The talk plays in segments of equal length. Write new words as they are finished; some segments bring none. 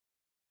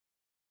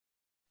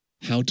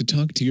How to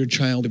Talk to Your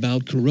Child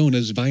About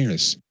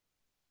Coronavirus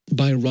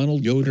by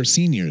Ronald Yoder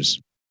Sr.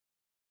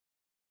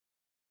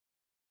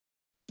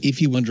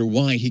 If you wonder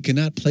why he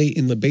cannot play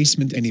in the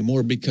basement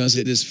anymore because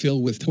it is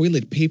filled with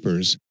toilet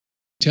papers,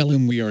 tell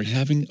him we are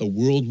having a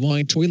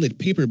worldwide toilet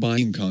paper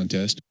buying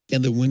contest,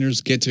 and the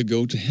winners get to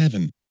go to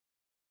heaven.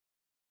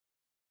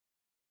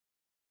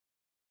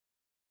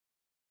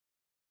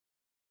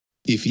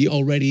 If you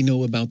already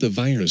know about the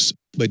virus,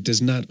 but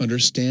does not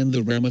understand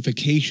the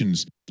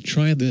ramifications,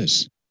 try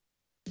this.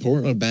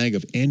 Pour a bag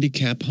of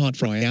handicap hot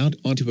fry out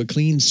onto a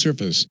clean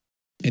surface,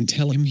 and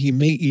tell him he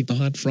may eat the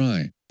hot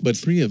fry, but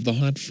 3 of the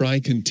hot fry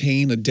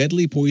contain a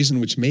deadly poison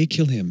which may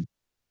kill him.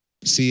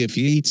 See if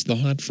he eats the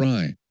hot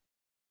fry.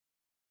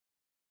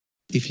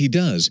 If he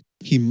does,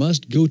 he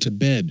must go to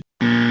bed.